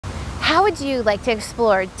How would you like to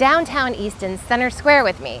explore downtown Easton's Center Square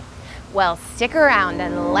with me? Well, stick around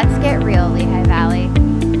and let's get real, Lehigh Valley.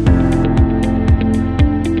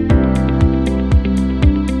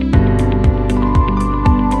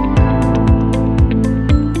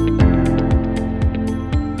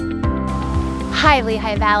 Hi,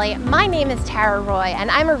 Lehigh Valley. My name is Tara Roy,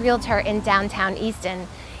 and I'm a realtor in downtown Easton.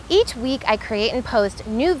 Each week, I create and post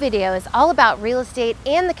new videos all about real estate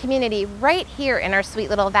and the community right here in our sweet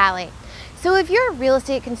little valley. So if you're a real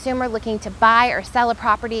estate consumer looking to buy or sell a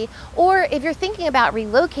property, or if you're thinking about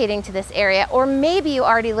relocating to this area, or maybe you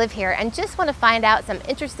already live here and just want to find out some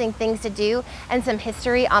interesting things to do and some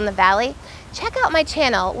history on the valley, check out my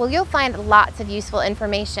channel where you'll find lots of useful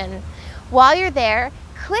information. While you're there,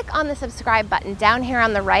 click on the subscribe button down here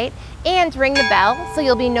on the right and ring the bell so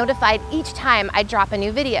you'll be notified each time I drop a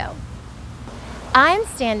new video. I'm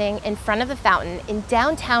standing in front of the fountain in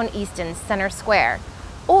downtown Easton's Center Square.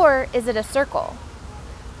 Or is it a circle?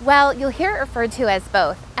 Well, you'll hear it referred to as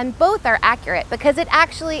both, and both are accurate because it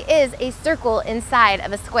actually is a circle inside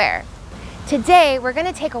of a square. Today, we're going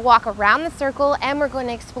to take a walk around the circle and we're going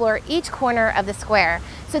to explore each corner of the square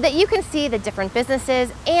so that you can see the different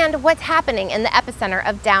businesses and what's happening in the epicenter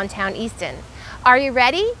of downtown Easton. Are you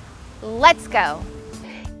ready? Let's go!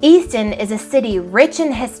 Easton is a city rich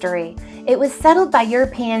in history. It was settled by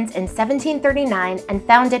Europeans in 1739 and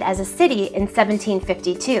founded as a city in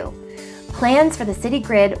 1752. Plans for the city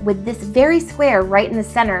grid with this very square right in the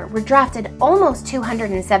center were drafted almost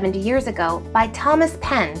 270 years ago by Thomas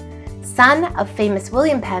Penn, son of famous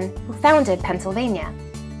William Penn, who founded Pennsylvania.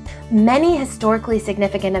 Many historically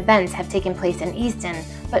significant events have taken place in Easton,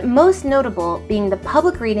 but most notable being the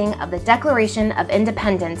public reading of the Declaration of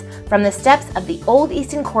Independence from the steps of the old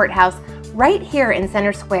Easton Courthouse right here in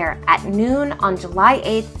Center Square at noon on July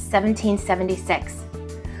 8, 1776.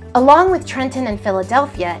 Along with Trenton and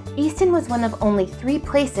Philadelphia, Easton was one of only 3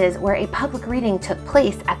 places where a public reading took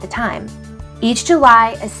place at the time. Each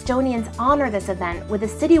July, Estonians honor this event with a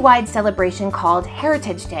citywide celebration called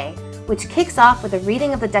Heritage Day, which kicks off with a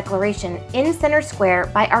reading of the Declaration in Center Square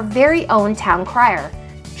by our very own town crier,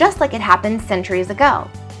 just like it happened centuries ago.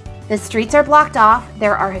 The streets are blocked off,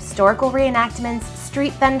 there are historical reenactments,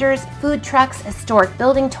 street vendors, food trucks, historic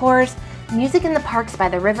building tours, music in the parks by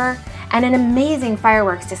the river, and an amazing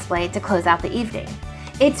fireworks display to close out the evening.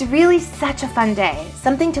 It's really such a fun day,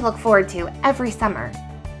 something to look forward to every summer.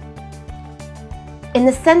 In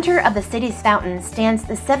the center of the city's fountain stands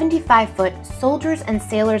the 75-foot Soldiers and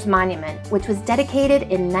Sailors Monument, which was dedicated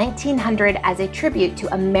in 1900 as a tribute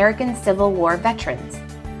to American Civil War veterans.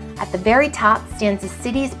 At the very top stands the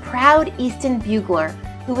city's proud Easton bugler,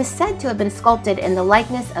 who was said to have been sculpted in the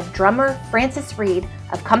likeness of drummer Francis Reed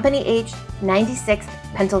of Company H, 96th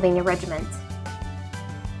Pennsylvania Regiment.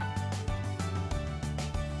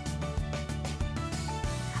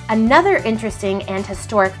 Another interesting and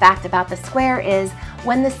historic fact about the square is,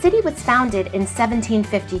 when the city was founded in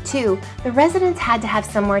 1752, the residents had to have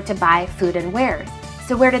somewhere to buy food and wares.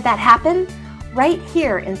 So where did that happen? Right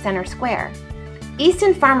here in Center Square.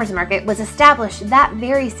 Easton Farmers Market was established that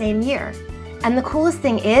very same year. And the coolest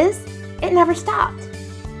thing is, it never stopped.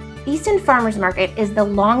 Easton Farmers Market is the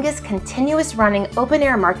longest continuous running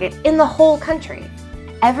open-air market in the whole country.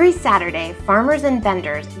 Every Saturday, farmers and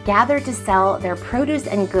vendors gather to sell their produce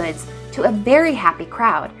and goods to a very happy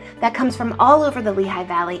crowd that comes from all over the Lehigh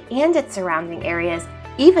Valley and its surrounding areas,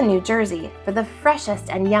 even New Jersey, for the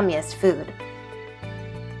freshest and yummiest food.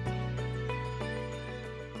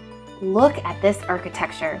 Look at this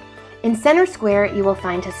architecture. In Center Square, you will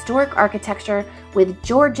find historic architecture with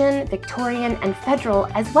Georgian, Victorian, and Federal,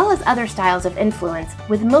 as well as other styles of influence,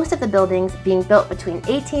 with most of the buildings being built between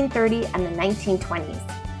 1830 and the 1920s.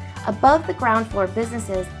 Above the ground floor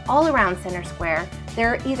businesses all around Center Square,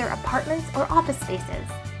 there are either apartments or office spaces.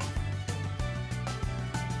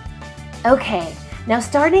 Okay, now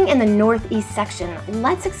starting in the northeast section,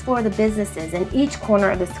 let's explore the businesses in each corner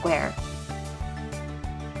of the square.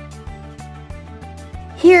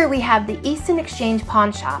 Here we have the Easton Exchange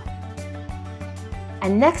Pawn Shop,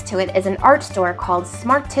 and next to it is an art store called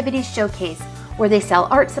Smartivity Showcase, where they sell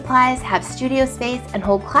art supplies, have studio space, and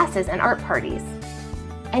hold classes and art parties.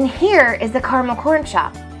 And here is the Caramel Corn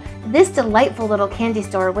Shop. This delightful little candy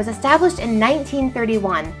store was established in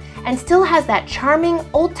 1931 and still has that charming,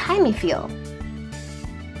 old-timey feel.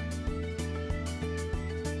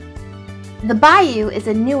 The Bayou is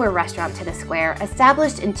a newer restaurant to the square,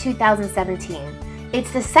 established in 2017.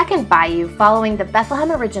 It's the second Bayou following the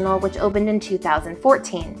Bethlehem original, which opened in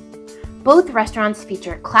 2014. Both restaurants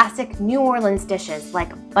feature classic New Orleans dishes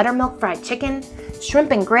like buttermilk fried chicken,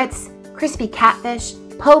 shrimp and grits, crispy catfish,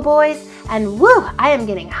 po' boys, And woo, I am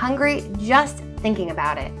getting hungry just thinking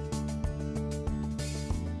about it.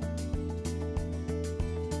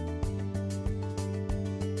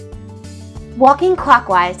 Walking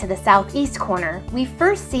clockwise to the southeast corner, we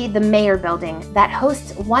first see the Mayor Building that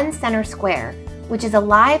hosts One Center Square, which is a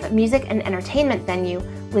live music and entertainment venue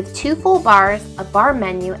with 2 full bars, a bar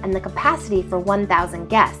menu, and the capacity for 1,000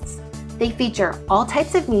 guests. They feature all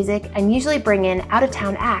types of music and usually bring in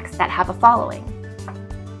out-of-town acts that have a following.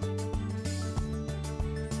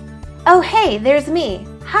 Oh hey, there's me.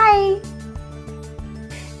 Hi!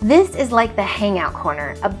 This is like the hangout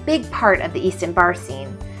corner, a big part of the Easton bar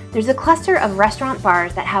scene. There's a cluster of restaurant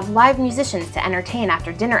bars that have live musicians to entertain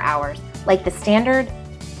after dinner hours, like the Standard.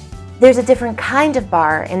 There's a different kind of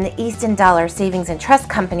bar in the Easton Dollar Savings and Trust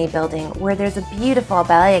Company building where there's a beautiful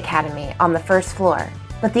ballet academy on the first floor.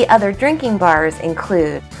 But the other drinking bars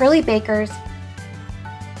include Pearly Baker's,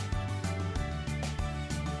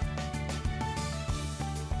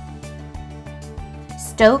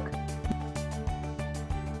 Stoke,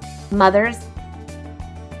 Mother's,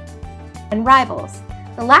 and Rivals.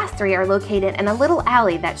 The last 3 are located in a little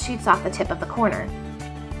alley that shoots off the tip of the corner.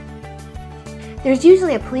 There's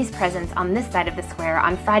usually a police presence on this side of the square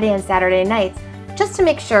on Friday and Saturday nights just to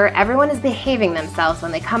make sure everyone is behaving themselves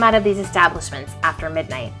when they come out of these establishments after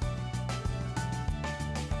midnight.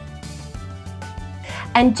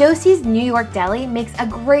 And Josie's New York Deli makes a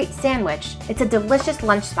great sandwich. It's a delicious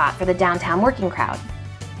lunch spot for the downtown working crowd.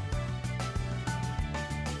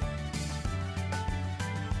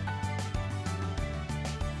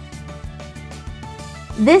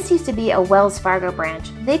 This used to be a Wells Fargo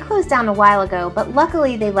branch. They closed down a while ago, but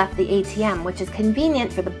luckily they left the ATM, which is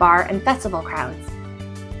convenient for the bar and festival crowds.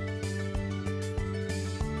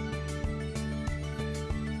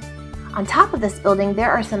 On top of this building,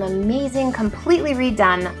 there are some amazing, completely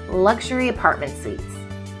redone luxury apartment suites.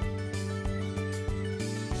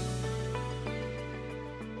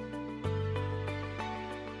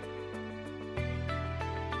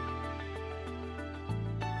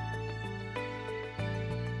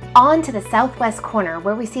 On to the southwest corner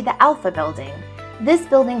where we see the Alpha Building. This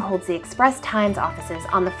building holds the Express Times offices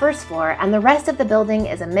on the first floor, and the rest of the building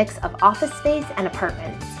is a mix of office space and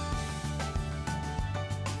apartments.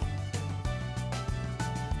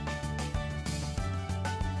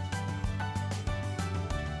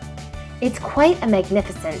 It's quite a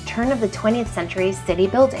magnificent turn of the 20th century city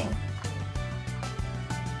building.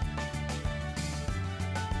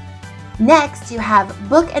 Next, you have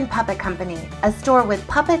Book and Puppet Company, a store with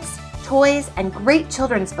puppets, toys, and great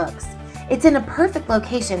children's books. It's in a perfect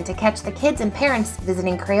location to catch the kids and parents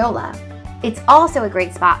visiting Crayola. It's also a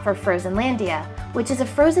great spot for Frozenlandia, which is a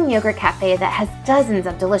frozen yogurt cafe that has dozens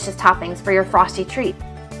of delicious toppings for your frosty treat.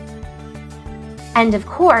 And of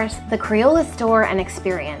course, the Crayola Store and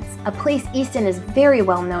Experience, a place Easton is very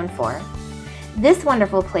well known for. This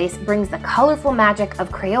wonderful place brings the colorful magic of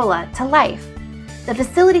Crayola to life. The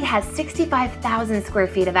facility has 65,000 square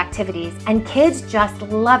feet of activities, and kids just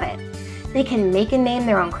love it. They can make and name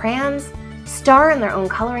their own crayons, star on their own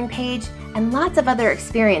coloring page, and lots of other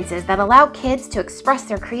experiences that allow kids to express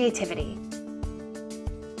their creativity.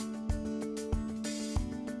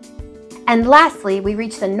 And lastly, we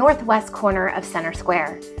reach the northwest corner of Center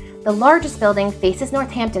Square. The largest building faces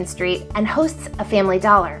Northampton Street and hosts a Family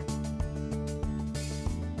Dollar.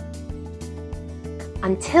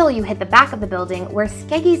 Until you hit the back of the building where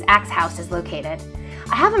Skeggy's Axe House is located.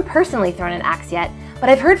 I haven't personally thrown an axe yet, but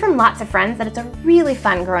I've heard from lots of friends that it's a really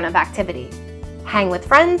fun grown-up activity. Hang with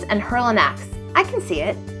friends and hurl an axe. I can see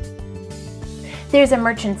it. There's a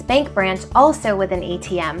Merchants Bank branch also with an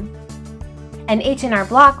ATM, an H&R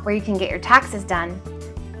Block where you can get your taxes done,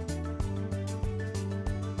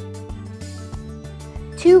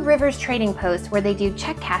 2 Rivers Trading Posts where they do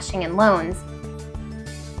check cashing and loans,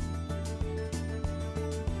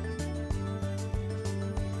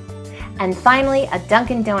 and finally, a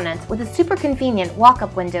Dunkin' Donuts with a super convenient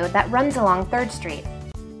walk-up window that runs along 3rd Street.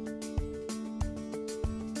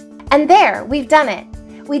 And there, we've done it!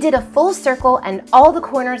 We did a full circle and all the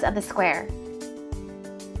corners of the square.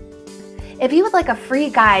 If you would like a free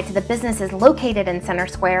guide to the businesses located in Center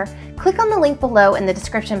Square, click on the link below in the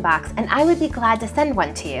description box and I would be glad to send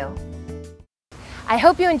one to you. I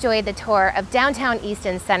hope you enjoyed the tour of downtown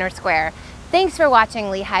Easton Center Square. Thanks for watching,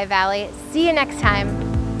 Lehigh Valley. See you next time.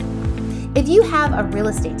 If you have a real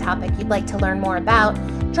estate topic you'd like to learn more about,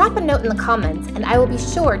 drop a note in the comments and I will be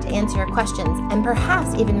sure to answer your questions and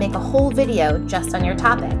perhaps even make a whole video just on your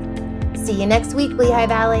topic. See you next week, Lehigh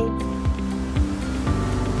Valley.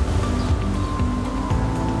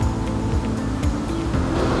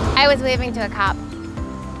 I was waving to a cop.